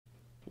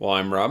Well,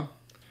 I'm Rob.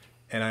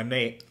 And I'm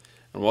Nate.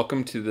 And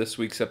welcome to this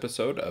week's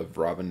episode of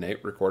Rob and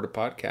Nate Record a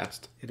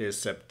Podcast. It is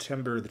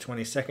September the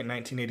 22nd,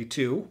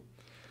 1982.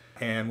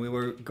 And we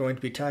were going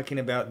to be talking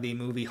about the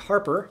movie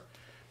Harper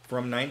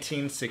from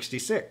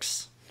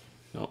 1966.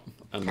 Oh,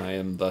 and I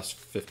am thus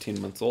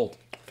 15 months old.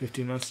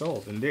 15 months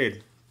old,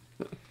 indeed.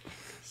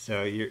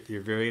 So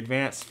you're very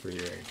advanced for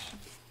your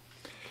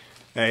age.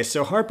 Okay,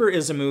 so Harper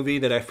is a movie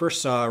that I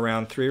first saw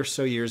around 3 or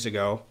so years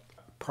ago.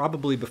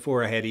 Probably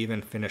before I had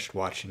even finished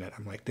watching it.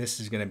 I'm like, this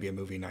is going to be a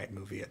movie night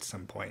movie at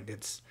some point.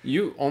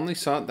 You only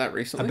saw it that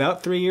recently?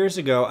 About 3 years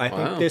ago. I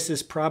think this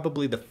is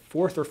probably the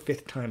fourth or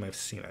fifth time I've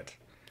seen it.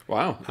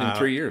 Wow, in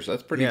 3 years.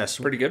 That's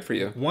pretty good for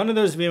you. One of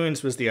those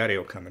viewings was the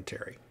audio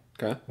commentary.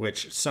 Okay.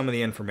 Which some of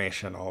the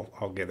information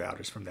I'll give out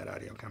is from that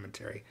audio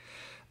commentary.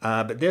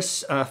 But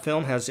this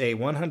film has a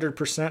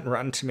 100%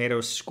 Rotten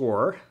Tomatoes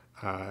score.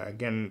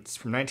 Again, it's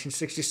from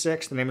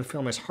 1966. The name of the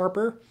film is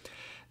Harper.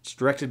 It's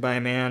directed by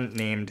a man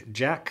named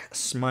Jack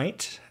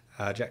Smite.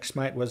 Jack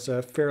Smite was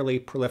a fairly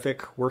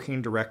prolific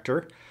working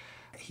director.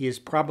 He is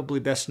probably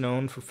best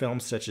known for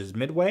films such as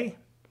Midway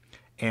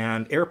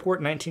and Airport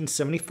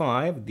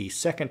 1975, the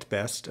second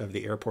best of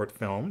the Airport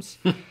films.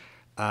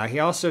 He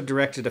also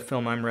directed a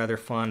film I'm rather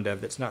fond of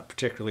that's not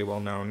particularly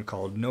well known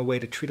called No Way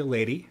to Treat a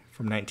Lady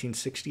from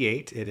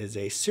 1968. It is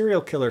a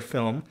serial killer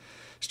film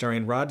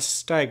starring Rod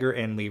Steiger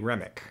and Lee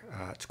Remick.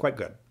 It's quite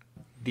good.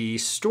 The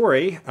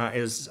story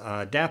is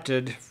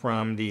adapted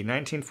from the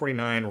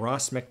 1949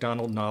 Ross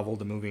Macdonald novel,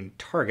 The Moving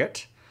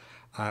Target.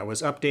 It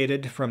was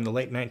updated from the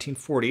late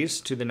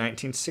 1940s to the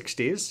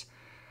 1960s.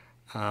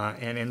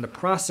 And in the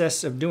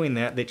process of doing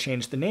that, they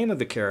changed the name of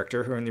the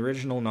character, who in the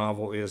original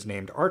novel is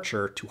named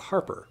Archer, to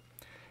Harper.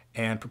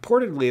 And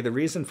purportedly, the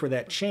reason for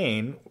that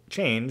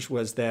change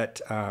was that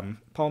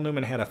Paul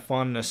Newman had a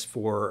fondness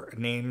for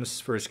names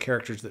for his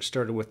characters that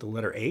started with the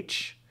letter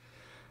H.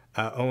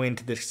 Owing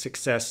to the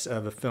success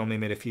of a film he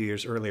made a few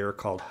years earlier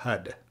called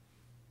HUD.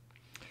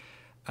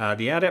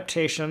 The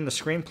adaptation, the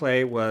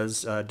screenplay,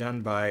 was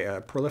done by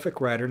a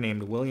prolific writer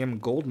named William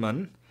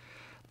Goldman.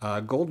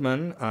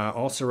 Goldman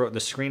also wrote the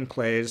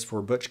screenplays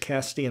for Butch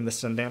Cassidy and the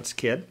Sundance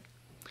Kid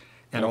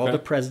and All the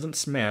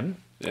President's Men.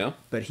 Yeah.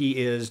 But he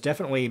is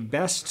definitely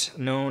best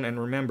known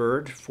and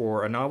remembered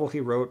for a novel he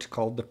wrote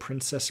called The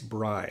Princess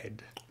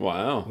Bride.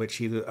 Wow. Which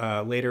he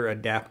later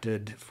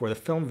adapted for the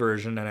film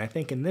version. And I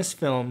think in this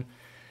film,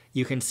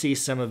 you can see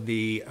some of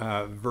the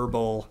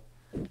verbal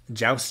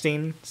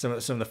jousting, some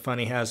of the fun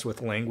he has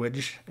with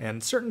language,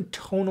 and certain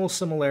tonal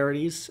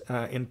similarities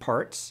in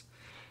parts.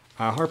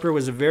 Harper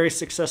was a very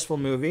successful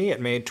movie.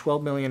 It made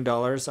 $12 million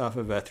off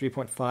of a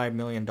 $3.5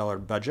 million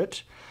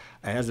budget.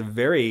 It has a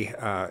very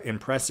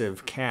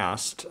impressive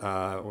cast.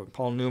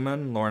 Paul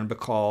Newman, Lauren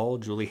Bacall,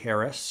 Julie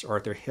Harris,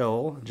 Arthur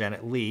Hill,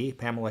 Janet Leigh,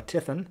 Pamela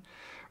Tiffin,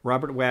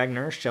 Robert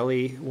Wagner,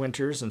 Shelley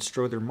Winters, and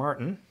Strother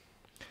Martin.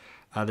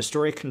 The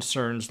story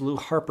concerns Lou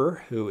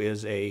Harper, who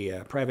is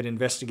a private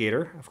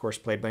investigator, of course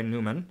played by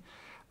Newman,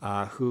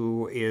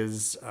 who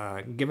is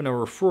given a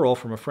referral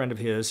from a friend of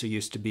his who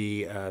used to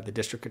be the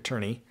district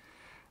attorney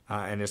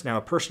and is now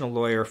a personal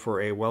lawyer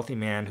for a wealthy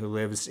man who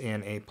lives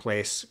in a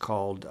place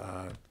called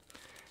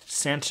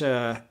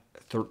Santa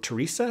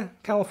Teresa,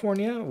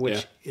 California,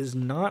 which is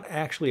not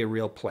actually a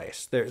real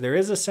place. There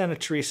is a Santa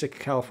Teresa,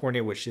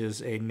 California, which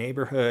is a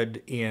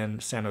neighborhood in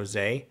San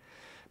Jose.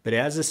 But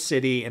as a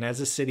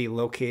city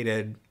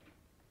located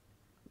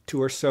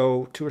two or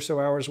so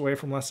hours away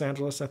from Los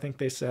Angeles, I think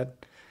they said,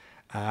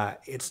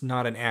 it's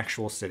not an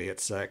actual city.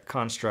 It's a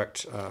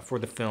construct for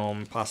the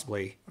film,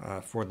 possibly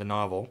for the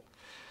novel.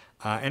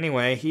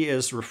 Anyway, he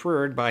is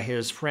referred by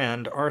his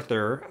friend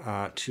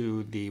Arthur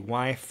to the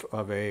wife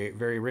of a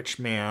very rich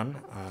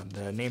man.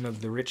 The name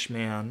of the rich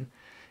man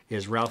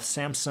is Ralph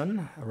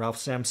Sampson. Ralph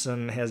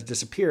Sampson has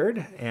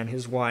disappeared, and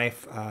his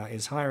wife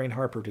is hiring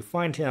Harper to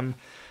find him.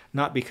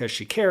 Not because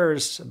she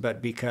cares,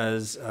 but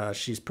because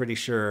she's pretty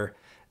sure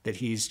that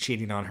he's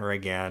cheating on her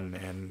again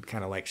and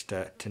kind of likes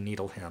to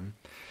needle him.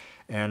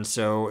 And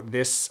so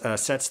this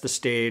sets the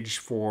stage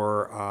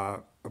for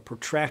a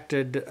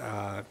protracted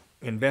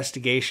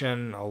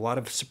investigation, a lot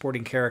of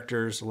supporting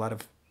characters, a lot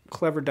of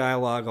clever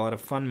dialogue, a lot of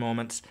fun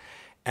moments,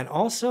 and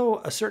also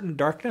a certain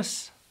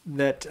darkness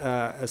that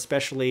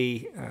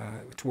especially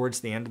towards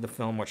the end of the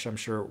film, which I'm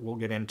sure we'll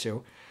get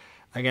into.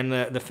 Again,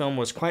 the film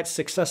was quite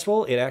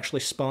successful. It actually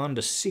spawned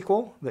a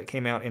sequel that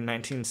came out in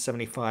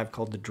 1975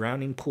 called The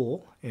Drowning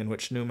Pool, in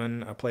which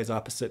Newman plays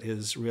opposite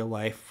his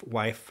real-life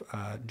wife,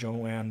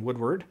 Joanne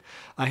Woodward.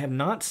 I have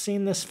not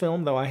seen this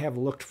film, though I have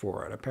looked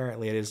for it.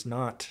 Apparently it is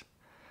not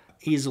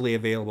easily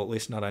available, at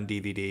least not on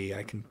DVD.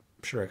 I'm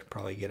sure I could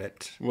probably get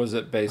it. Was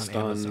it based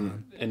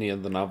on any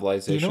of the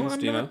novelizations?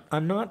 Do you know?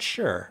 I'm not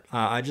sure.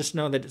 I just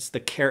know that it's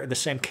the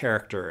same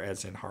character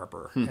as in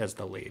Harper as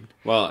the lead.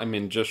 Well,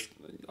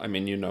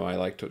 I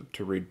like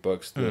to read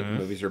books that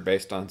movies are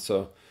based on.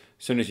 So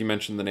as soon as you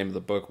mentioned the name of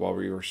the book while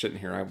we were sitting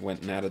here, I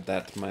went and added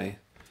that to my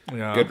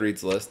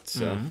Goodreads list.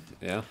 So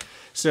yeah.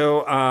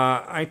 So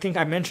I think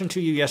I mentioned to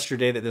you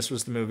yesterday that this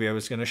was the movie I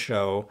was going to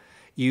show.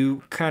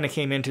 you kind of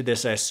came into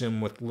this, I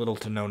assume, with little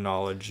to no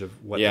knowledge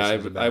of what this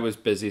was about. I was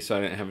busy, so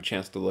I didn't have a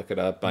chance to look it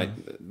up.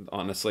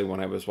 Honestly, when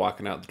I was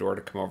walking out the door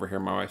to come over here,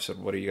 my wife said,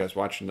 "What are you guys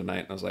watching tonight?"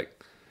 And I was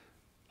like,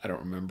 "I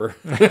don't remember."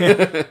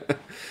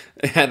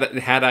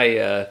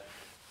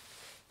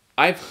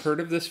 I've heard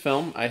of this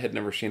film. I had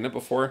never seen it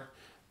before.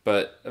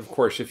 But, of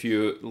course, if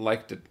you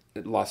liked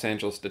Los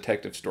Angeles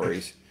detective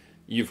stories,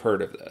 you've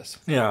heard of this.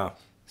 Yeah.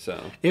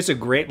 So it's a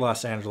great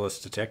Los Angeles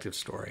detective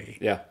story.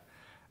 Yeah.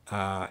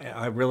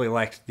 I really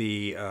liked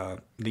the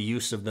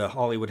use of the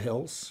Hollywood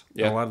Hills.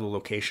 Yeah. A lot of the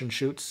location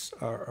shoots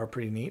are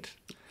pretty neat.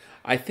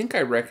 I think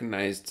I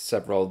recognized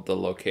several of the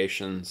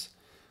locations,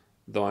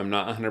 though I'm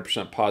not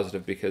 100%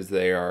 positive because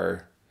they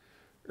are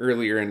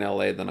earlier in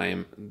LA than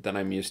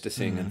I'm used to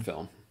seeing in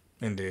film.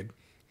 Indeed.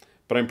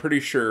 But I'm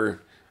pretty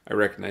sure I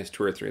recognize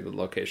 2 or 3 of the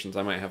locations.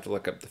 I might have to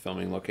look up the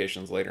filming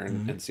locations later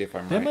and see if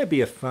I'm right. That might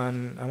be a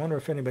fun... I wonder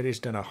if anybody's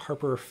done a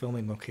Harper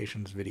filming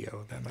locations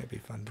video. That might be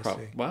fun to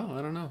see. Well,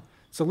 I don't know.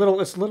 It's a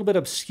little bit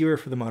obscure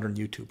for the modern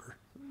YouTuber.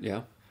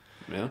 Yeah.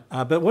 Yeah.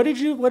 But what did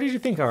you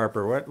think of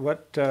Harper?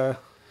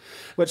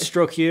 What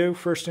struck you,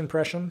 first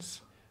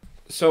impressions?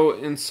 So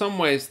in some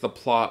ways the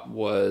plot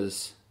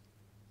was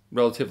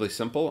relatively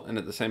simple, and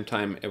at the same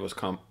time it was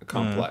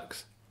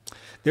complex.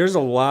 There's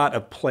a lot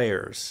of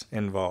players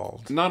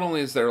involved. Not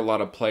only is there a lot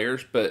of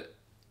players, but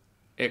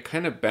it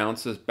kind of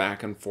bounces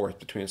back and forth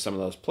between some of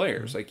those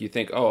players. Like you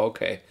think, oh,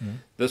 okay,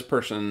 this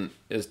person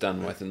is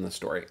done with in the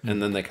story,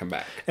 and then they come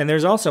back. And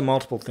there's also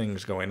multiple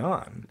things going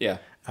on. Yeah.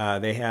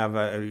 They have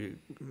a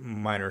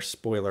minor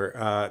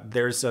spoiler.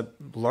 There's a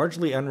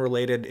largely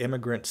unrelated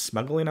immigrant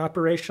smuggling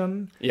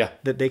operation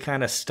that they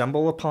kind of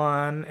stumble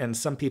upon, and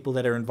some people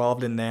that are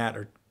involved in that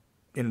are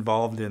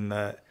involved in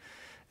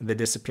the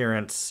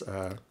disappearance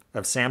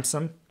of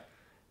Samson.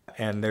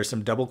 And there's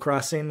some double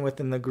crossing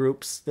within the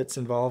groups that's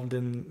involved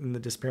in the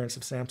disappearance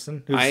of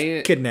Samson,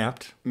 who's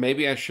kidnapped.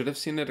 Maybe I should have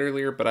seen it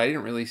earlier, but I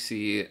didn't really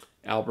see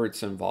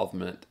Albert's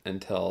involvement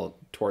until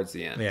towards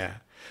the end. Yeah.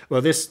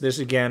 Well, this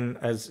again,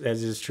 as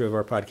is true of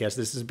our podcast,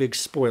 this is a big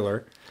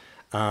spoiler.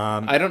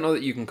 I don't know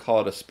that you can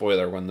call it a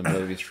spoiler when the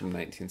movie's from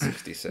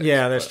 1966.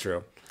 Yeah, that's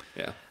true.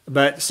 Yeah.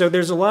 But so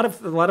there's a lot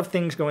of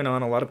things going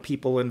on, a lot of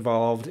people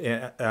involved.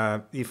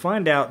 You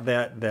find out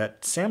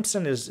that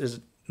Samson is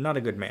not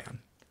a good man.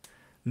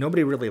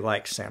 Nobody really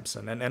likes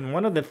Samson. And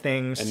one of the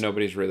things... And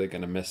nobody's really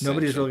going to miss Samson.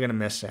 Nobody's really going to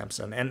miss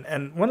Samson.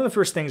 And one of the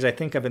first things I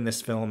think of in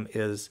this film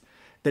is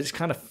that it's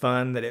kind of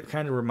fun, that it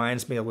kind of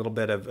reminds me a little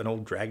bit of an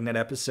old Dragnet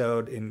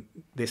episode. And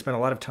they spent a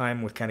lot of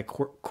time with kind of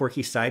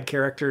quirky side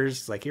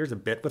characters. Like, here's a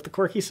bit with the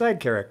quirky side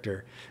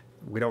character.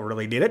 We don't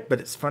really need it, but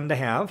it's fun to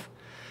have.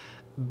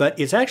 But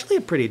it's actually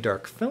a pretty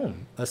dark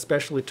film,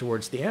 especially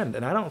towards the end.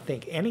 And I don't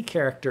think any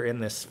character in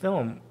this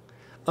film,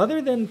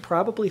 other than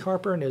probably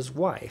Harper and his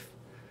wife,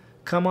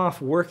 come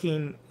off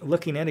looking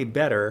any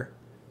better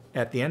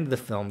at the end of the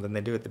film than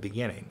they do at the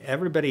beginning.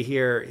 Everybody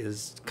here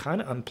is kind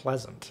of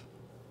unpleasant.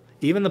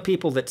 Even the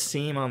people that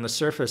seem on the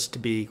surface to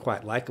be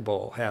quite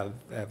likable have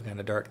kind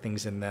of dark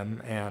things in them.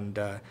 And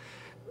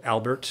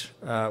Albert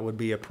would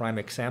be a prime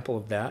example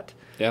of that.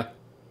 Yeah.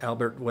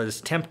 Albert was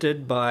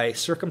tempted by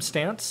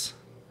circumstance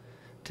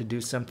to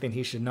do something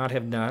he should not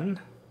have done.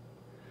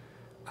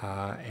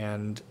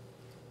 And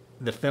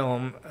the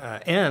film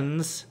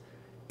ends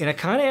in a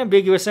kind of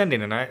ambiguous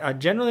ending, and I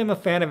generally am a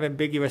fan of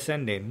ambiguous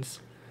endings.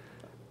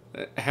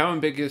 How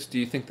ambiguous do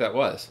you think that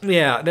was?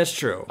 Yeah, that's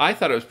true. I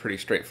thought it was pretty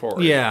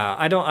straightforward. Yeah,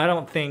 I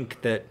don't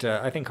think that.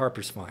 I think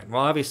Harper's fine.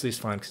 Well, obviously he's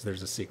fine because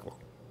there's a sequel.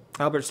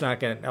 Albert's not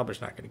gonna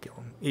kill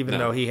him, even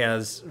though he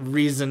has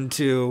reason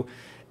to.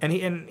 And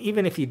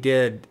even if he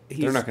did,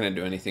 they're not going to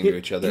do anything to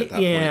each other at that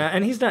point. Yeah,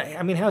 and he's not.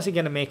 I mean, how's he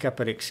going to make up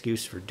an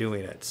excuse for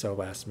doing it so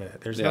last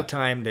minute? There's no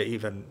time to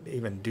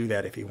even do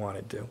that if he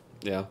wanted to.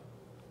 Yeah.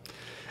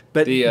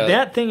 But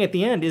that thing at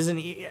the end isn't.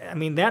 I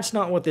mean, that's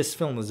not what this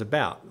film is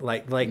about.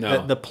 Like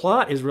no. the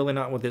plot is really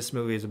not what this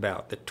movie is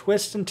about. The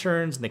twists and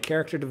turns and the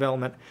character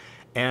development,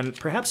 and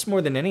perhaps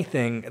more than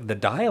anything, the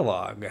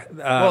dialogue.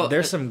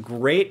 There's some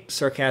great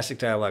sarcastic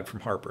dialogue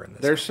from Harper in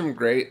this. There's some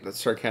great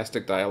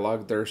sarcastic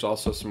dialogue. There's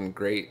also some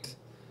great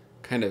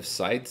kind of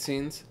side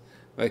scenes,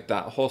 like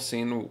that whole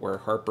scene where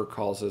Harper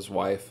calls his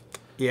wife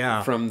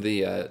from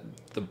the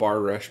bar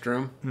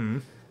restroom. Mm-hmm.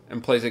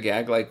 And plays a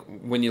gag. Like,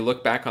 when you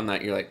look back on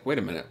that, you're like, wait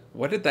a minute,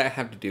 what did that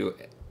have to do,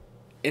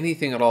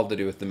 anything at all to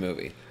do with the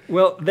movie?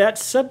 Well, that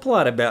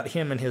subplot about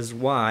him and his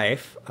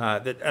wife,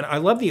 and I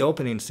love the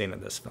opening scene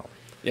of this film.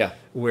 Yeah.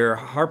 Where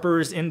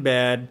Harper's in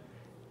bed,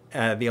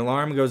 the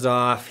alarm goes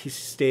off, he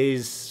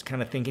stays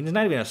kind of thinking, he's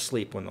not even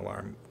asleep when the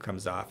alarm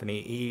comes off, and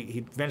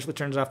he eventually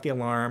turns off the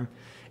alarm.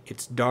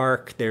 It's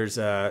dark, there's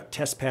a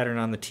test pattern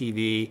on the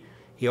TV,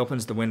 he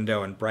opens the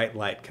window and bright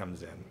light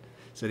comes in.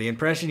 So the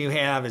impression you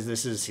have is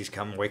he's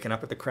waking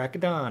up at the crack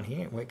of dawn. He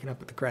ain't waking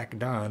up at the crack of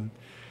dawn.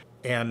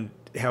 And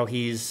how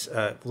he's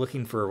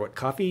looking for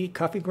coffee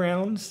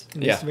grounds. He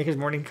needs to make his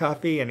morning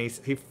coffee, and he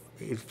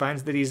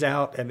finds that he's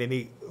out, and then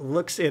he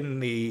looks in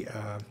the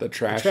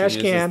trash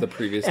can, the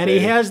previous and day.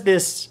 he has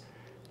this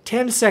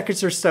 10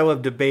 seconds or so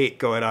of debate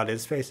going on in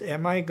his face.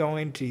 Am I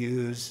going to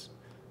use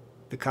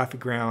the coffee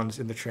grounds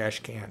in the trash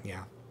can.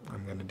 Yeah,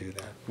 I'm going to do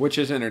that. Which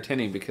is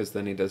entertaining because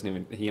then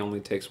he only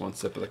takes one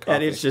sip of the coffee.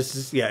 And it's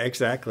just, yeah,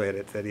 exactly.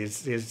 That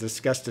he's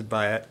disgusted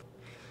by it.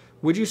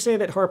 Would you say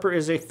that Harper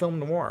is a film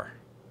noir?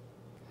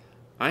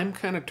 I'm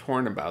kind of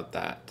torn about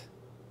that.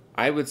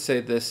 I would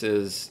say this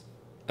is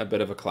a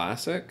bit of a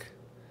classic.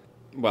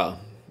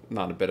 Well,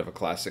 not a bit of a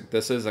classic.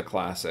 This is a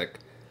classic.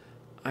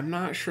 I'm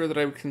not sure that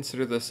I would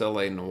consider this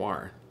LA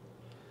noir.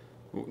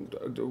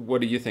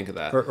 What do you think of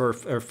that? Or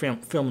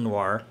film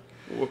noir?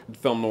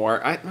 Film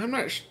noir. I'm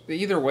not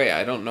either way.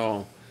 I don't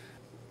know.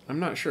 I'm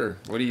not sure.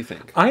 What do you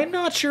think? I'm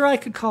not sure I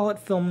could call it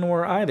film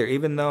noir either,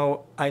 even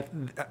though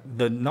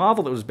the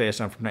novel that was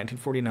based on from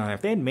 1949,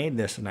 if they had made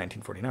this in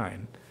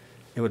 1949,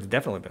 it would have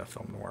definitely been a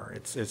film noir.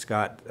 It's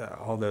got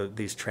all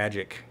these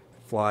tragic,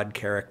 flawed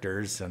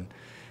characters and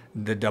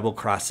the double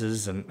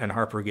crosses, and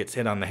Harper gets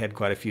hit on the head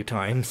quite a few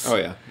times. Oh,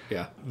 yeah,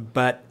 yeah.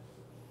 But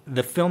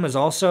the film is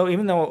also,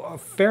 even though a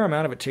fair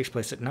amount of it takes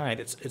place at night,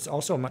 it's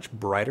also a much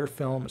brighter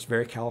film. It's a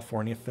very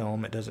California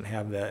film. It doesn't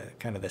have the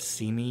kind of the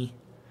seamy,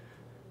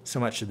 so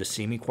much of the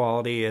seamy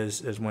quality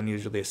as one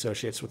usually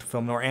associates with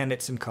film noir, and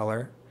it's in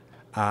color.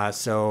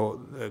 So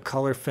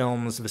color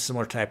films of a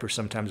similar type are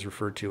sometimes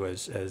referred to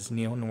as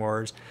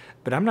neo-noirs,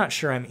 but I'm not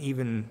sure I'm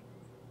even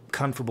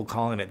comfortable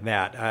calling it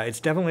that. It's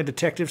definitely a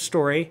detective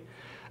story.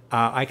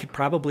 I could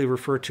probably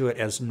refer to it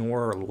as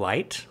noir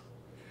light,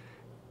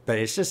 but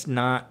it's just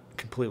not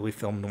completely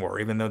film noir,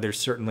 even though there's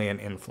certainly an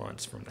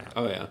influence from that.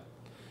 Oh, yeah.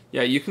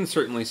 Yeah, you can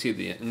certainly see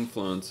the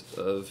influence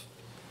of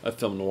a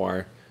film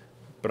noir,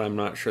 but I'm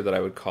not sure that I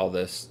would call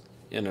this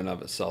in and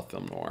of itself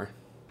film noir.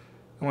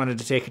 I wanted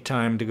to take a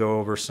time to go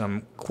over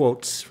some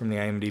quotes from the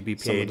IMDb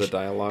page. Some of the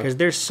dialogue. Because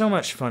there's so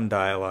much fun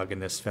dialogue in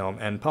this film,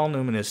 and Paul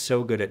Newman is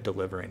so good at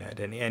delivering it.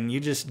 And you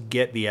just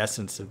get the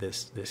essence of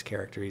this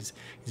character. He's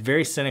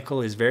very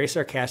cynical, he's very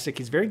sarcastic,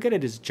 he's very good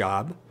at his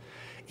job.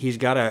 He's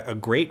got a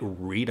great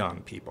read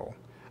on people.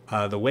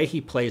 The way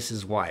he plays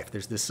his wife,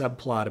 there's this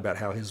subplot about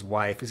how his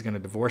wife is going to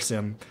divorce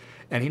him,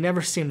 and he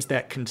never seems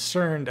that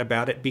concerned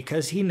about it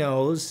because he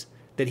knows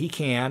that he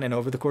can, and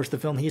over the course of the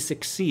film, he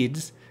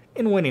succeeds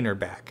in winning her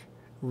back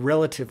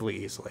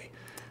relatively easily.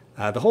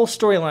 The whole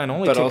storyline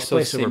only takes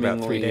place over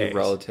about 3 days.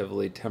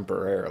 Relatively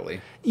temporarily.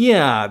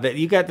 Yeah, that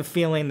you got the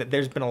feeling that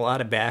there's been a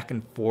lot of back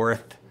and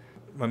forth.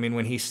 I mean,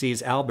 when he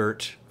sees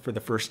Albert for the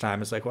first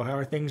time, it's like, well, how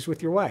are things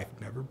with your wife?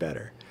 Never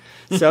better.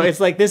 So it's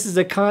like this is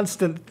a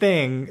constant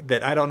thing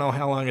that I don't know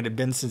how long it had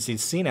been since he'd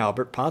seen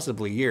Albert,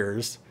 possibly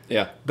years.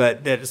 Yeah.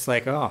 But that it's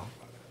like, oh,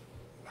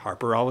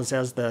 Harper always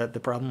has the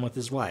problem with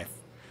his wife.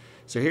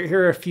 So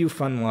here are a few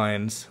fun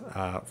lines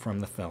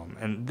from the film.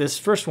 And this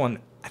first one,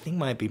 I think,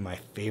 might be my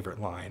favorite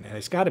line. And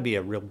it's got to be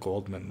a real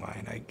Goldman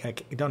line. I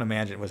don't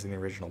imagine it was in the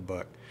original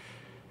book.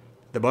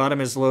 The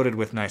bottom is loaded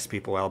with nice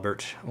people,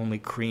 Albert. Only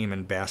cream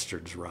and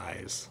bastards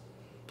rise.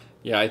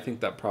 Yeah, I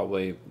think that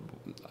probably,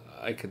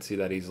 I could see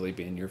that easily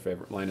being your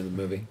favorite line in the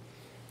movie.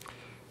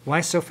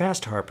 Why so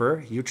fast,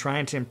 Harper? You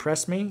trying to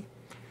impress me?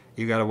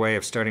 You got a way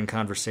of starting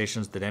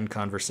conversations that end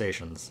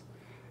conversations.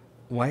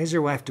 Why is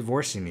your wife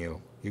divorcing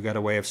you? You got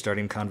a way of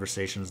starting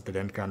conversations that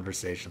end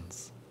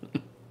conversations.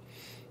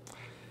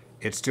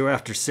 It's 2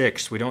 after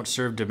 6. We don't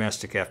serve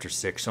domestic after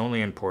 6,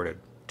 only imported.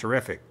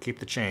 Terrific. Keep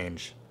the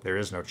change. There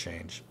is no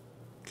change.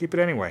 Keep it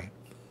anyway.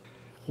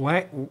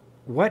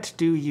 What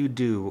do you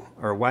do,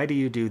 or why do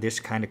you do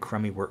this kind of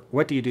crummy work?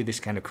 What do you do this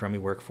kind of crummy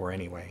work for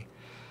anyway?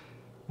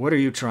 What are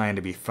you trying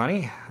to be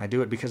funny? I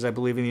do it because I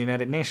believe in the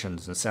United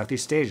Nations and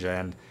Southeast Asia,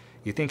 and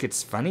you think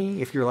it's funny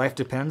if your life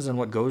depends on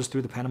what goes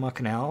through the Panama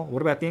Canal?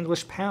 What about the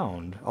English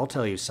pound? I'll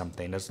tell you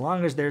something. As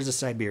long as there's a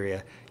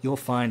Siberia, you'll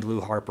find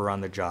Lou Harper on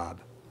the job.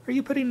 Are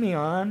you putting me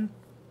on?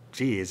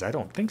 Geez, I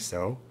don't think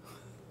so.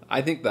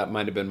 I think that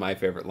might have been my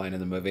favorite line in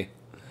the movie.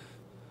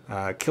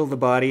 Kill the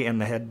body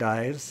and the head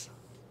dies.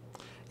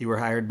 You were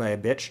hired by a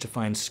bitch to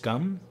find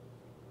scum.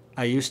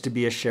 I used to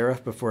be a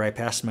sheriff before I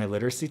passed my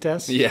literacy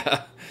test.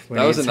 Yeah,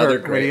 that was another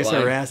great line. When he's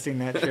harassing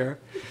that sheriff.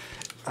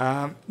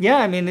 Yeah,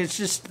 I mean, it's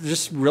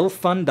just real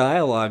fun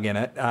dialogue in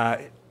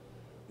it.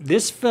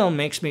 This film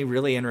makes me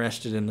really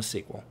interested in the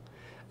sequel.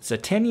 It's a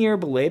 10-year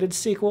belated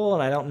sequel,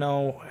 and I don't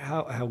know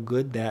how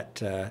good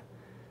that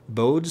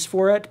bodes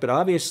for it, but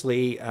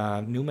obviously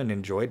Newman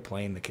enjoyed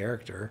playing the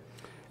character.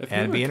 If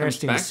and it'd be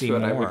interesting to see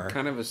more. I would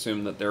kind of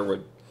assume that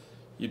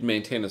you'd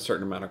maintain a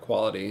certain amount of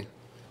quality.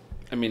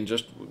 I mean,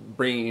 just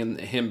bringing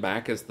him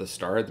back as the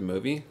star of the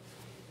movie,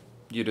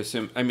 you'd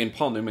assume... I mean,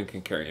 Paul Newman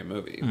can carry a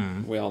movie.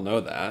 Mm. We all know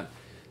that.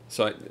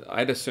 So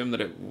I'd assume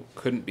that it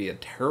couldn't be a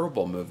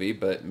terrible movie,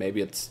 but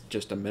maybe it's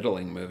just a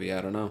middling movie.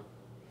 I don't know.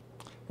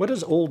 What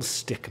does old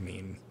stick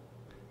mean?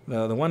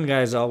 The one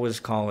guy's always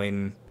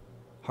calling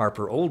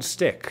Harper old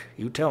stick.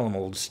 You tell him,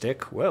 old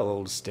stick. Well,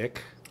 old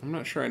stick. I'm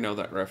not sure I know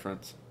that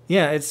reference.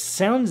 Yeah, it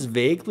sounds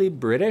vaguely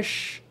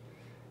British,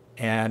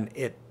 and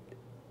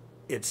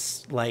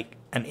it's like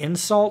an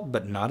insult,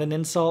 but not an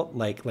insult.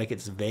 Like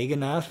it's vague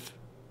enough.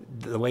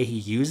 The way he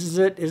uses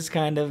it is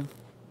kind of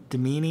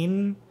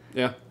demeaning.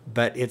 Yeah.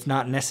 But it's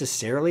not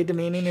necessarily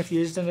demeaning if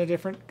used in a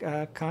different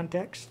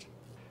context.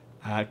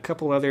 A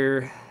couple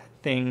other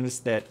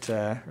things that,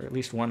 or at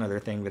least one other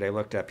thing that I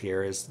looked up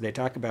here, is they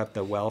talk about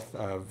the wealth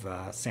of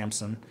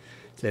Samson,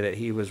 say that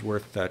he was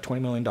worth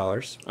 $20 million.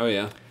 Oh,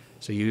 yeah.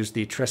 So use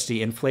the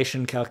trusty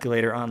inflation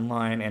calculator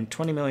online, and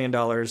 $20 million in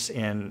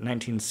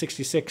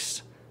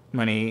 1966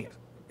 money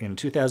in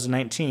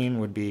 2019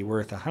 would be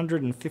worth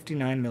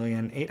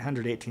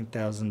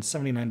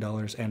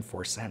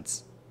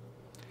 $159,818,079.04.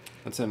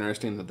 That's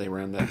interesting that they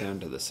ran that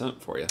down to the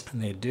cent for you.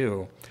 And they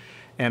do.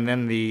 And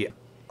then the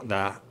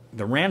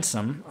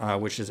ransom,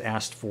 which is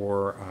asked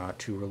for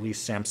to release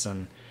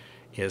Samson,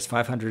 is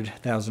 $500,000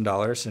 in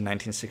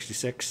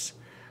 1966,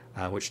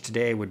 which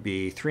today would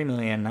be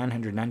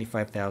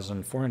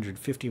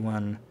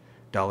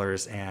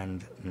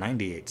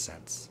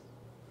 $3,995,451.98.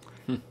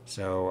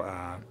 So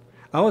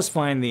I always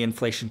find the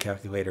inflation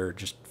calculator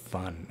just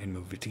fun in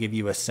movies to give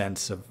you a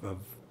sense of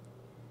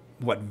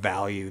what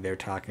value they're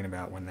talking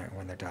about when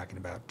they're talking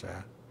about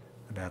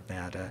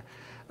that.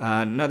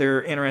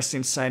 Another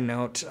interesting side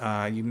note,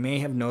 you may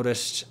have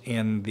noticed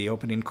in the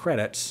opening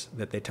credits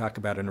that they talk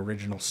about an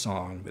original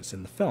song that's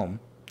in the film.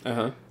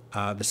 Uh-huh.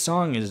 The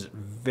song is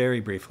very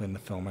briefly in the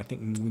film. I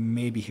think we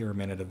maybe hear a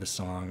minute of the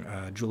song.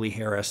 Julie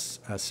Harris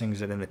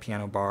sings it in the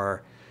piano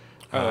bar.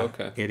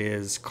 Okay. It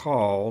is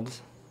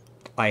called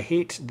I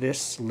Hate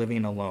This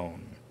Living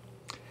Alone.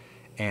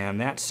 And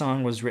that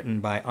song was written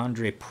by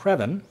Andre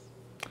Previn.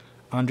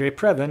 Andre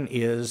Previn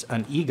is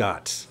an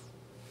EGOT.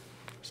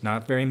 There's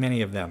not very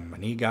many of them.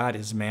 An EGOT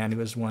is a man who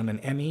has won an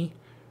Emmy,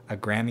 a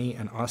Grammy,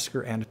 an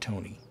Oscar, and a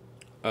Tony.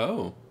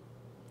 Oh.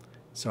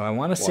 So I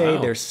want to say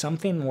there's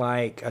something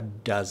like a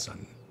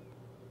dozen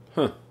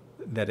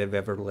that have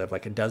ever lived,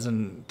 like a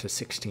dozen to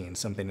 16,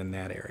 something in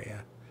that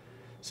area.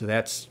 So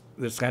that's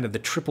kind of the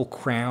triple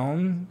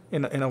crown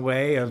in a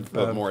way of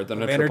more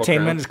than a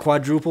entertainment, crown.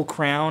 Quadruple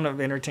crown of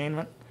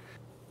entertainment.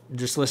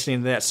 Just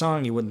listening to that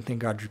song, you wouldn't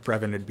think Audrey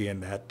Previn would be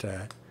in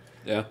that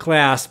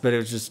class, but it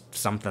was just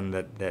something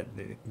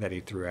that he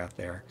threw out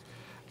there.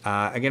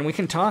 Again, we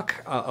can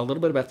talk a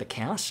little bit about the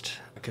cast,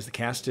 because the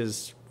cast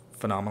is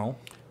phenomenal.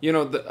 You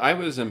know, I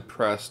was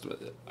impressed,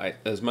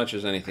 as much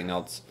as anything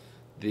else,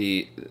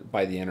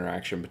 by the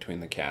interaction between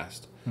the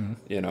cast. Mm-hmm.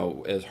 You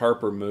know, as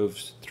Harper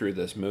moves through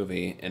this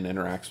movie and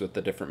interacts with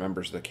the different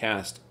members of the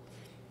cast,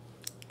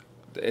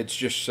 it's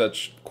just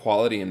such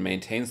quality and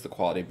maintains the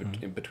quality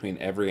between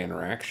every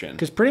interaction.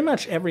 Because pretty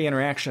much every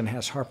interaction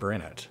has Harper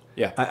in it.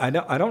 Yeah. I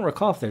don't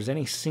recall if there's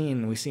any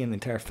scene we see in the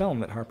entire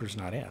film that Harper's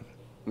not in.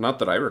 Not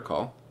that I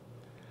recall.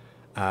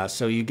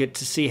 So you get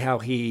to see how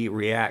he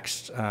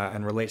reacts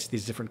and relates to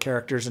these different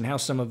characters, and how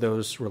some of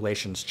those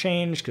relations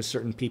change, because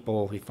certain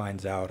people he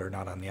finds out are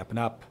not on the up and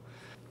up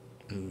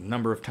a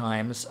number of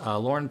times.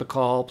 Lauren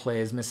Bacall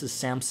plays Mrs.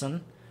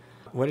 Sampson.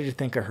 What did you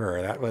think of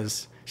her?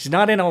 She's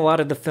not in a lot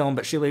of the film,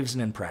 but she leaves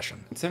an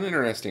impression. It's an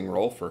interesting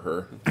role for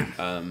her.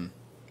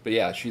 But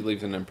yeah, she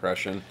leaves an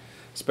impression,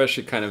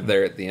 especially kind of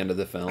there at the end of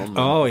the film.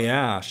 Oh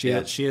yeah, she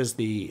is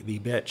the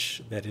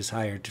bitch that is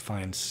hired to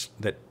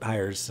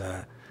hires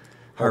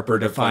Harper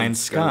to find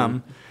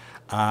scum.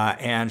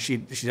 And she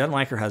doesn't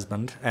like her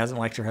husband. Hasn't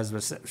liked her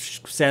husband.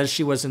 She says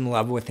she was in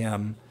love with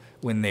him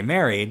when they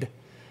married,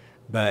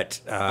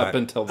 but up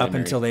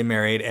until they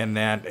married, and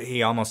that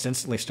he almost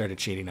instantly started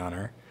cheating on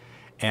her.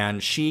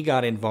 And she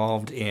got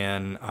involved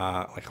in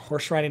like a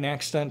horse riding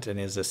accident and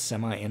is a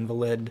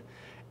semi-invalid.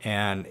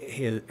 And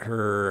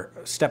her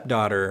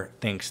stepdaughter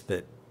thinks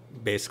that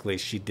basically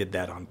she did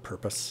that on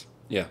purpose.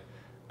 Yeah.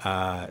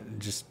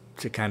 Just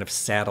to kind of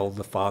saddle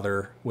the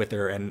father with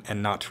her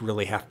and not to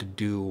really have to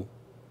do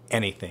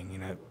anything. You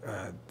know,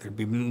 there'd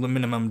be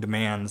minimum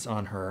demands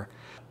on her.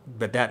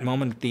 But that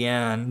moment at the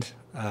end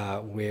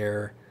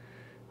where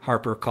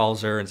Harper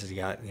calls her and says,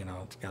 got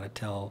to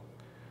tell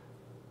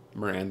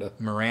Miranda,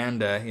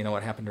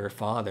 what happened to her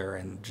father,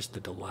 and just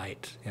the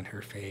delight in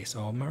her face.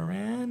 Oh,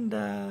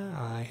 Miranda,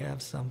 I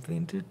have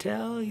something to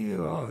tell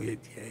you. Oh, you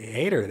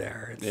hate her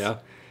there.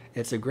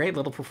 It's a great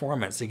little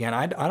performance. Again,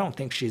 I don't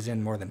think she's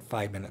in more than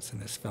 5 minutes in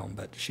this film,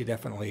 but she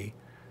definitely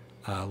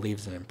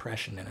leaves an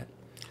impression in it.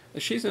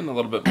 She's in a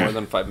little bit more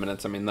than 5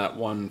 minutes. I mean, that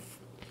one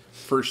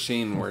first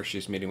scene where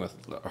she's meeting with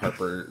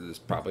Harper is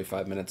probably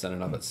 5 minutes in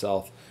and of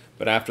itself.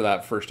 But after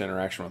that first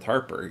interaction with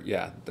Harper,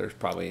 yeah, there's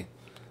probably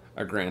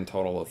a grand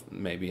total of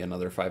maybe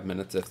another 5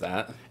 minutes, if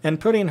that. And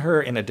putting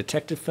her in a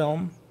detective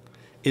film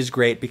is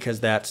great, because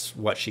that's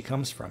what she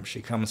comes from.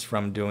 She comes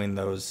from doing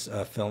those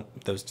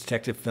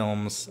detective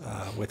films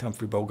with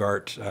Humphrey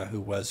Bogart, who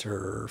was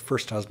her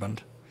first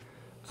husband.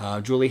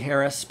 Julie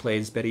Harris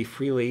plays Betty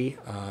Freely,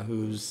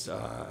 who's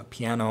a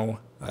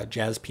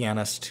jazz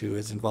pianist who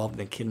is involved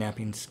in a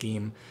kidnapping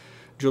scheme.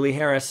 Julie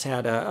Harris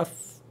had a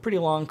pretty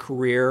long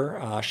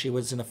career. She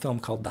was in a film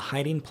called The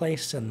Hiding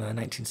Place in the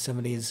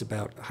 1970s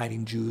about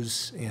hiding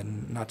Jews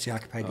in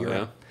Nazi-occupied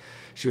Europe. Yeah.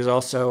 She was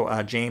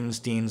also James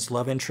Dean's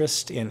love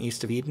interest in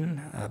East of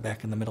Eden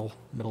back in the middle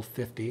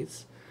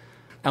 50s.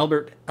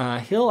 Albert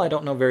Hill, I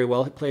don't know very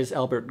well. He plays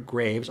Albert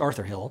Graves,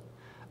 Arthur Hill.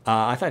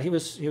 I thought he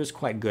was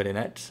quite good in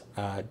it.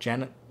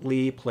 Janet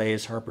Leigh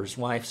plays Harper's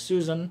wife,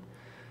 Susan.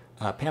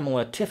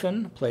 Pamela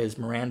Tiffin plays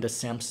Miranda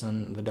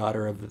Sampson, the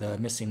daughter of the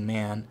missing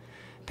man.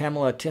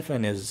 Pamela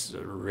Tiffin is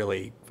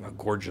really a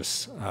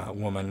gorgeous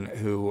woman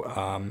who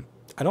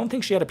I don't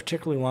think she had a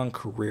particularly long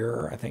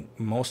career. I think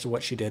most of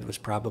what she did was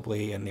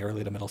probably in the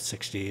early to middle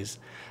 60s.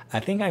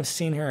 I think I've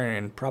seen her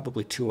in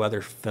probably 2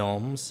 other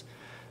films.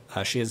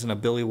 She is in a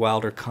Billy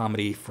Wilder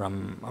comedy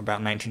from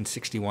about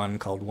 1961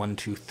 called 1,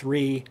 2,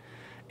 3,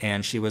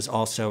 and she was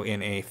also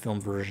in a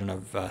film version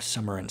of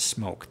Summer and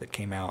Smoke that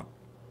came out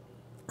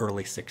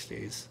early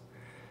 60s.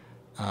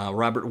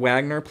 Robert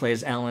Wagner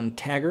plays Alan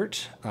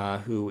Taggart,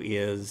 who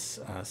is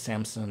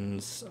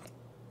Samson's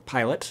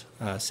pilot.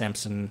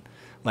 Samson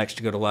likes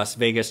to go to Las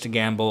Vegas to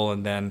gamble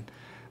and then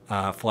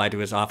fly to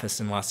his office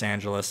in Los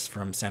Angeles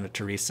from Santa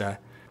Teresa.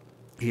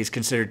 He's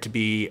considered to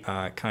be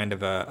kind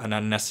of an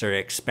unnecessary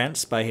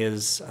expense by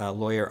his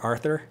lawyer,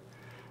 Arthur.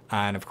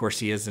 And of course,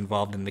 he is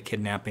involved in the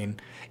kidnapping.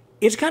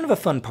 It's kind of a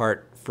fun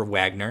part for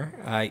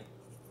Wagner.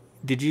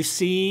 Did you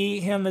see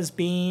him as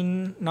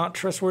being not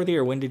trustworthy,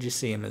 or when did you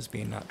see him as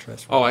being not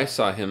trustworthy? Oh, I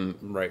saw him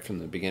right from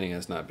the beginning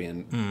as not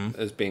being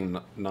as being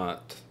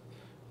not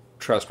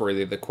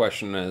trustworthy. The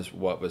question is,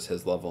 what was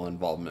his level of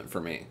involvement for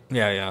me?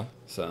 Yeah.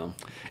 So,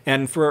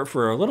 and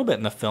for a little bit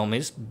in the film,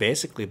 he's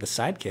basically the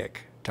sidekick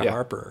to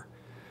Harper,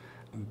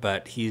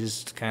 but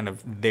he's kind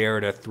of there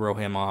to throw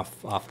him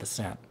off the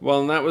scent.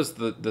 Well, and that was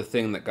the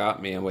thing that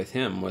got me with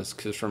him, was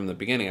because from the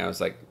beginning I was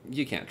like,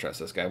 you can't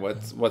trust this guy.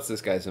 What's this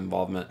guy's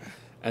involvement?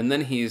 And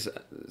then he's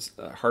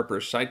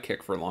Harper's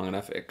sidekick for long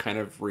enough, it kind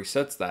of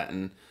resets that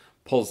and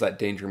pulls that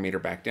danger meter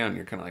back down.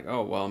 You're kind of like,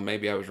 oh, well,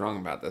 maybe I was wrong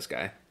about this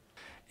guy.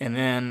 And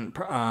then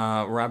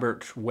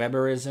Robert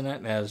Webber is in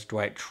it as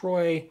Dwight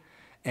Troy,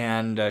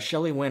 and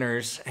Shelley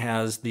Winters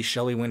has the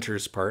Shelley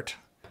Winters part,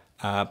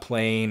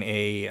 playing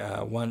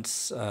a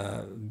once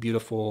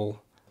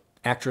beautiful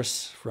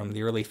actress from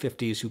the early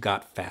 50s who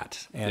got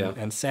fat.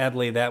 And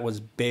sadly, that was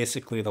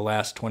basically the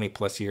last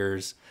 20-plus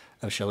years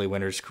of Shelley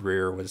Winters'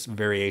 career, was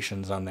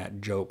variations on that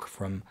joke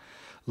from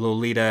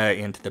Lolita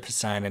into the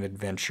Poseidon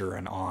Adventure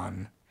and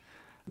on.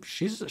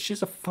 She's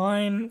a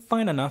fine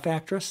enough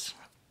actress.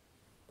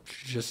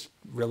 She's just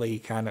really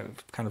kind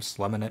of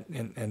slumming it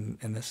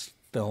in this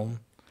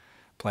film,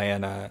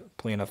 playing a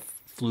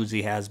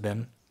floozy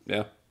has-been.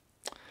 Yeah.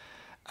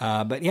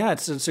 But yeah,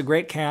 it's a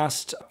great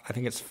cast. I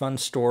think it's a fun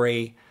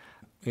story.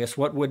 I guess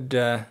what would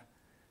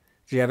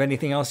do you have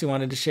anything else you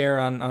wanted to share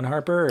on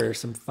Harper, or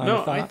some final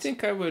thoughts? No, I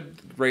think I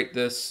would rate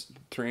this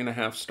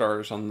 3.5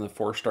 stars on the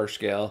 4-star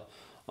scale.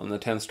 On the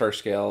 10-star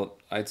scale,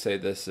 I'd say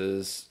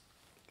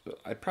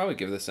I'd probably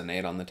give this an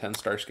 8 on the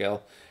 10-star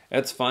scale.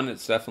 It's fun.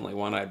 It's definitely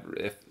one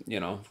if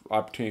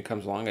opportunity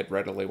comes along, I'd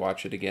readily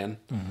watch it again.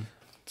 Mm-hmm.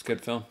 It's a good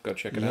film. Go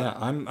check it out.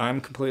 Yeah,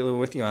 I'm completely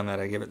with you on that.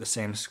 I give it the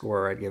same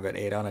score. I'd give it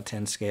 8 on a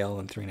 10 scale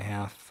and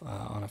 3.5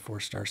 on a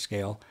 4-star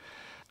scale.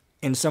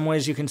 In some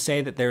ways, you can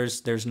say that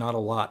there's not a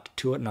lot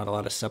to it, not a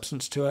lot of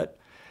substance to it,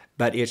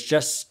 but it's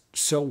just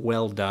so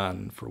well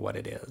done for what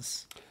it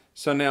is.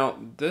 So now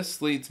this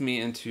leads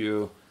me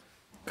into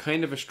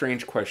kind of a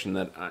strange question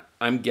that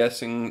I'm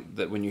guessing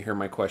that when you hear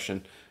my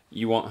question,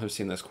 you won't have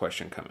seen this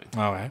question coming.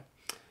 All right.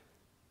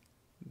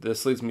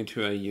 This leads me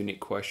to a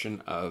unique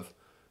question of,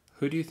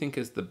 who do you think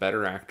is the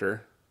better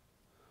actor,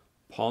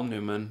 Paul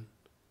Newman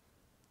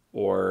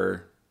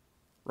or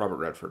Robert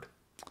Redford?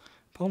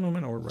 Paul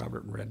Newman or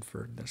Robert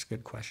Redford? That's a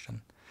good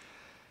question.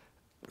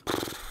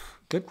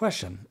 Good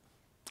question.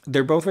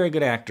 They're both very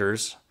good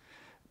actors,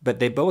 but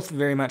they both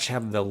very much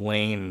have their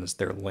lanes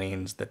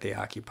that they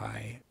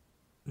occupy.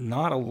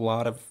 Not a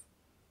lot of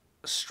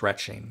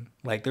stretching.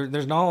 Like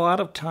there's not a lot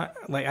of time.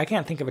 Like I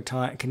can't think of a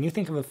time. Can you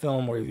think of a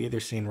film where you've either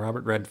seen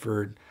Robert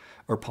Redford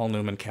or Paul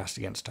Newman cast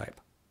against type?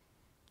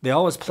 They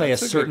always play a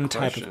certain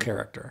type of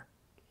character.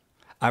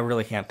 I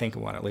really can't think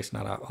of one, at least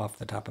not off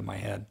the top of my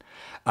head.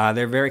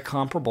 They're very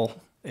comparable.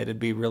 It'd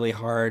be really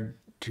hard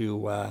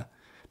to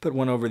put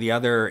one over the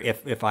other.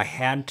 If I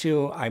had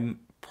to, I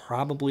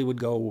probably would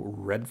go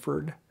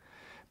Redford,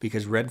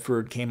 because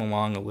Redford came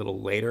along a little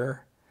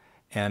later,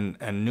 and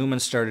Newman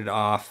started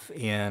off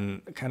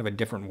in kind of a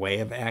different way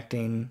of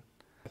acting,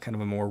 kind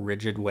of a more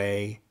rigid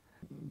way,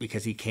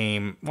 because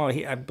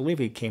I believe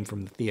he came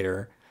from the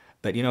theater.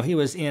 But, he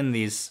was in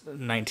these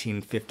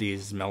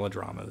 1950s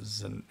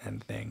melodramas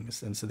and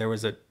things. And so there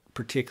was a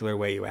particular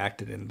way you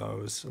acted in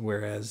those,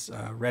 whereas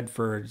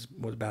Redford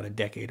was about a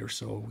decade or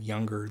so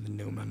younger than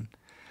Newman,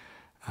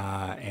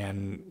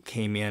 and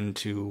came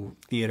into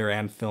theater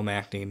and film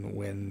acting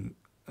when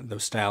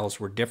those styles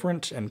were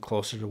different and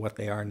closer to what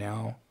they are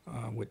now,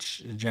 which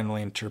is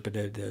generally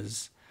interpreted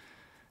as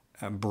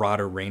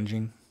broader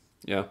ranging.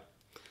 Yeah.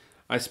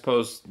 I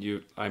suppose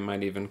I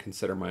might even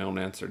consider my own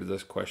answer to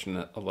this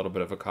question a little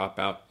bit of a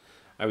cop-out.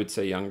 I would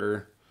say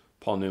younger,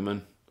 Paul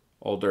Newman;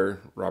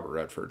 older, Robert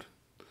Redford.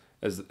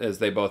 As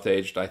they both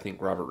aged, I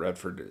think Robert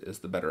Redford is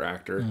the better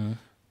actor. Mm-hmm.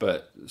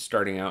 But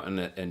starting out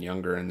and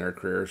younger in their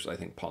careers, I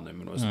think Paul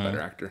Newman was the better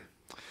actor.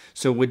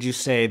 So would you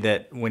say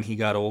that when he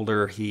got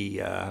older,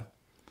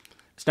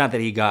 it's not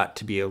that he got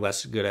to be a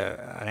less good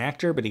an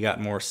actor, but he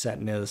got more set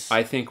in his...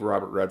 I think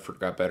Robert Redford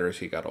got better as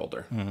he got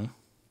older. Mm-hmm.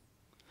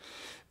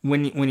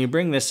 When you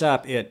bring this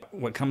up,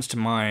 what comes to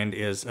mind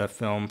is a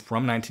film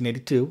from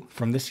 1982,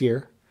 from this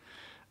year,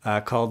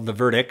 called The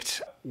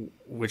Verdict,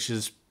 which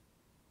is,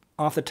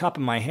 off the top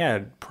of my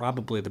head,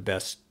 probably the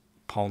best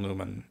Paul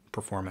Newman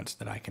performance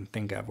that I can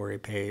think of, where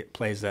he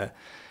plays a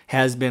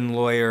has-been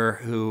lawyer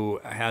who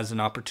has an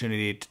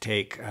opportunity to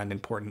take an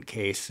important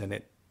case, and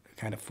it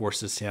kind of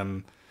forces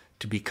him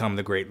to become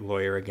the great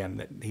lawyer again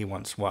that he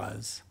once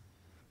was.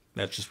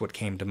 That's just what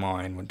came to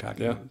mind when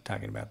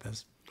talking about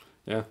this.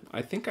 Yeah,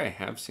 I think I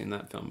have seen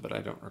that film, but I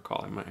don't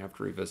recall. I might have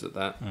to revisit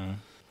that.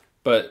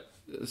 But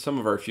some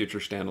of our future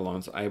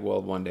standalones, I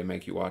will one day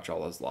make you watch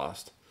All Is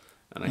Lost.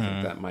 And I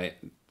think that might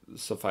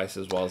suffice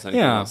as well as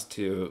anything else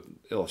to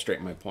illustrate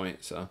my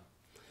point. So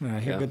I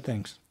hear good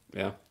things.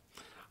 Yeah.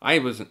 I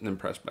wasn't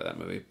impressed by that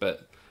movie,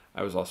 but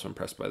I was also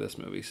impressed by this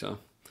movie. So,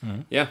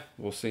 yeah,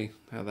 we'll see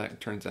how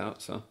that turns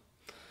out. So,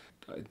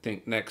 I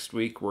think next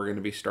week we're going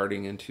to be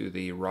starting into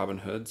the Robin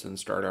Hoods and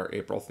start our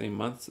April theme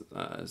month.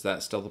 Is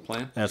that still the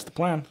plan? That's the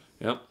plan.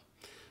 Yep.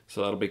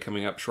 So that'll be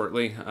coming up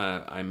shortly.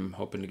 I'm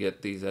hoping to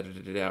get these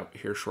edited out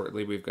here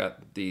shortly. We've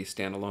got the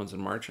standalones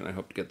in March, and I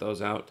hope to get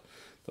those out.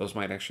 Those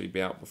might actually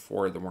be out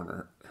before the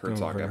Werner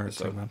Herzog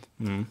episode.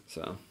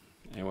 So,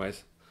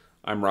 anyways,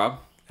 I'm Rob.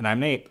 And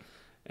I'm Nate.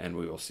 And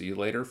we will see you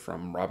later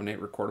from Rob and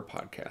Nate Record a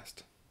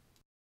Podcast.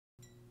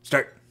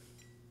 Start.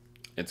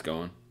 It's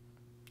going.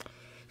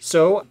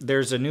 So,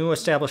 there's a new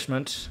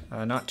establishment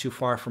not too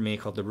far from me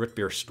called the Root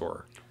Beer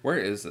Store. Where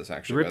is this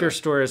actually? The Root Beer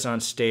Store is on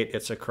State.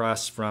 It's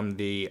across from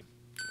the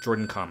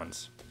Jordan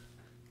Commons.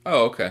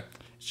 Oh, okay.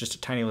 It's just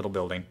a tiny little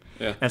building.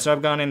 Yeah. And so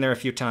I've gone in there a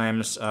few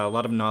times. A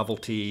lot of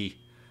novelty,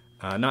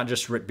 not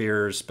just root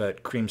beers,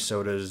 but cream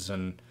sodas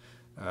and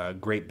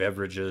great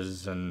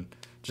beverages and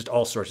just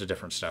all sorts of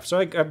different stuff. So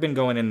I've been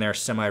going in there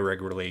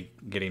semi-regularly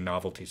getting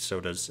novelty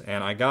sodas.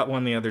 And I got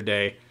one the other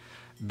day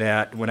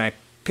that when I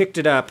picked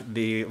it up,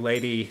 the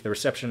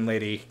reception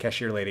lady,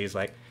 cashier lady is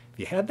like, have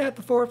you had that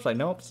before? It's like,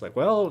 nope. It's like,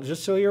 well,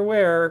 just so you're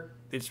aware,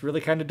 it's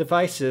really kind of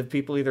divisive.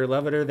 People either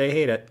love it or they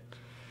hate it.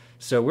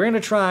 So we're going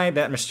to try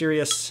that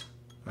mysterious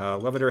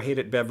love it or hate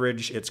it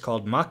beverage. It's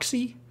called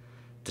Moxie.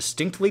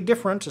 Distinctly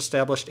different,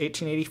 established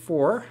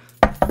 1884.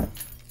 I'm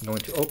going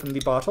to open the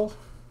bottle.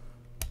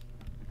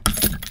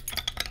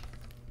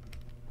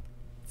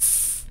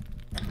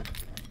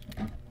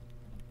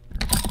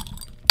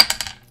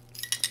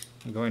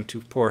 I'm going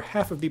to pour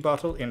half of the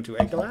bottle into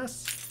a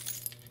glass.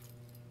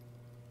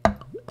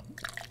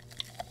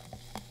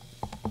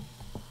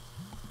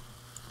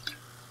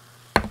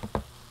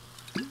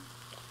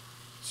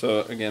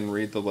 So, again,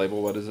 read the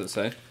label. What does it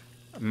say?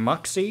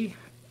 Moxie,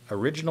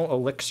 original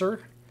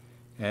elixir.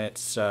 And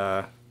its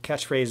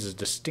catchphrase is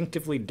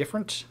distinctively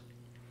different.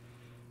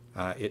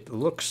 It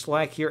looks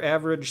like your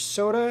average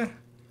soda,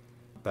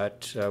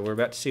 but we're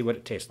about to see what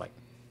it tastes like.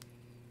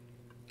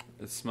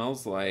 It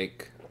smells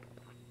like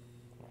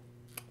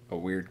a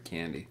weird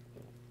candy.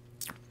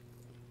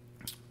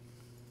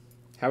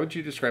 How would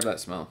you describe that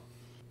smell?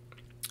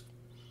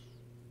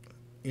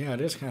 Yeah,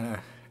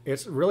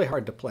 it's really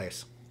hard to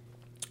place.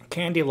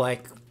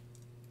 Candy-like,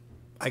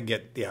 I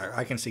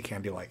can see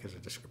candy-like as a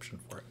description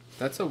for it.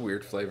 That's a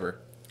weird flavor.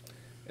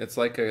 It's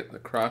like a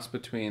cross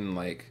between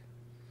like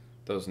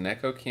those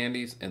Necco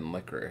candies and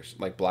licorice,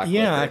 like black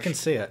licorice. Yeah, I can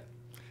see it.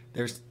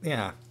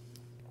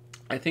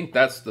 I think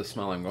that's the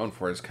smell I'm going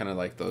for. Is kind of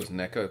like those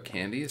Necco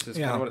candies. Is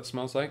kind of what it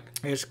smells like.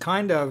 It's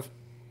kind of,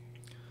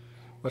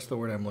 what's the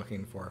word I'm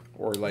looking for?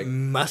 Or like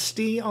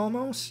musty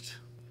almost.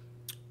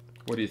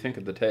 What do you think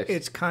of the taste?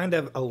 It's kind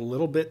of a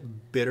little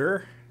bit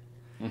bitter.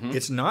 Mm-hmm.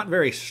 It's not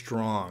very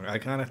strong. I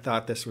kind of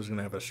thought this was going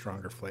to have a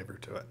stronger flavor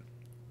to it.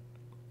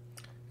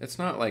 It's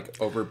not like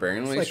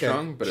overbearingly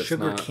strong, but it's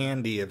sugar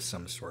candy of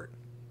some sort.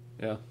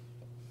 Yeah,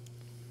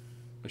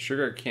 a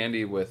sugar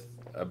candy with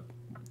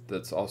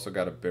that's also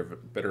got a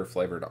bitter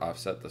flavor to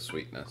offset the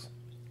sweetness.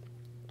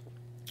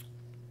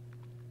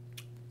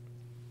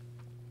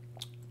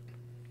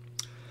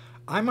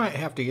 I might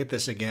have to get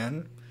this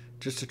again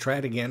just to try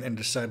it again and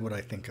decide what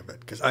I think of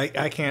it, because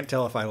I can't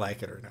tell if I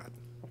like it or not.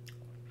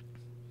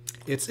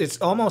 It's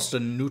almost a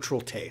neutral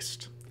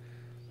taste.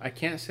 I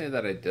can't say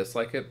that I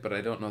dislike it, but I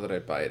don't know that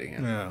I'd buy it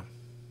again. Yeah.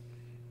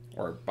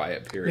 Or buy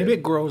it, period. Maybe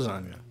it grows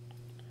on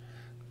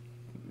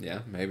you. Yeah,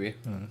 maybe.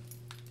 Mm.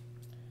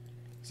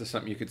 Is this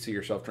something you could see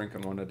yourself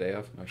drinking one a day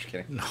of? No, just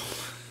kidding. No.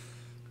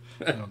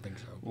 I don't think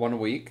so. One a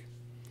week?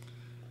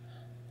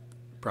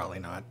 Probably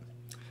not.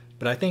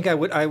 But I think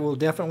I will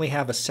definitely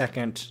have a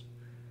second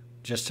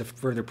just to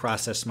further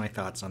process my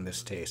thoughts on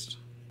this taste.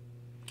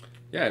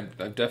 Yeah,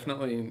 I've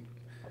definitely...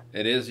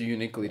 It is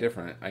uniquely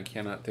different. I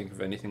cannot think of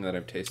anything that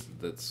I've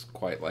tasted that's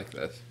quite like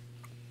this.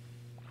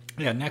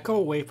 Yeah,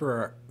 Necco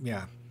wafer,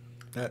 yeah.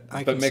 That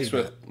I but can mixed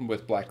see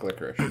with black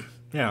licorice.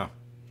 Yeah.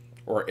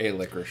 Or a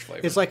licorice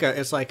flavor. It's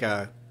like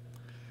a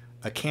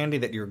candy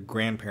that your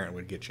grandparent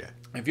would get you.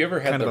 Have you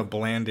ever had kind of a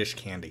blandish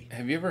candy?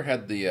 Have you ever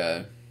had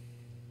the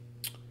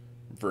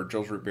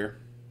Virgil's root beer?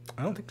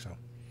 I don't think so.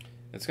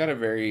 It's got a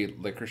very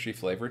licoricey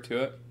flavor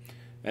to it,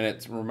 and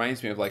it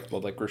reminds me of like the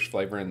licorice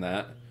flavor in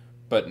that,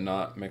 but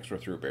not mixed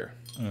with root beer.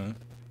 Mm.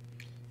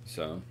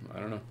 So, I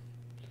don't know.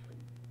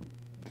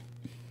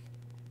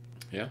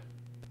 Yeah.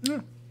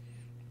 Yeah.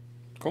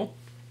 Cool.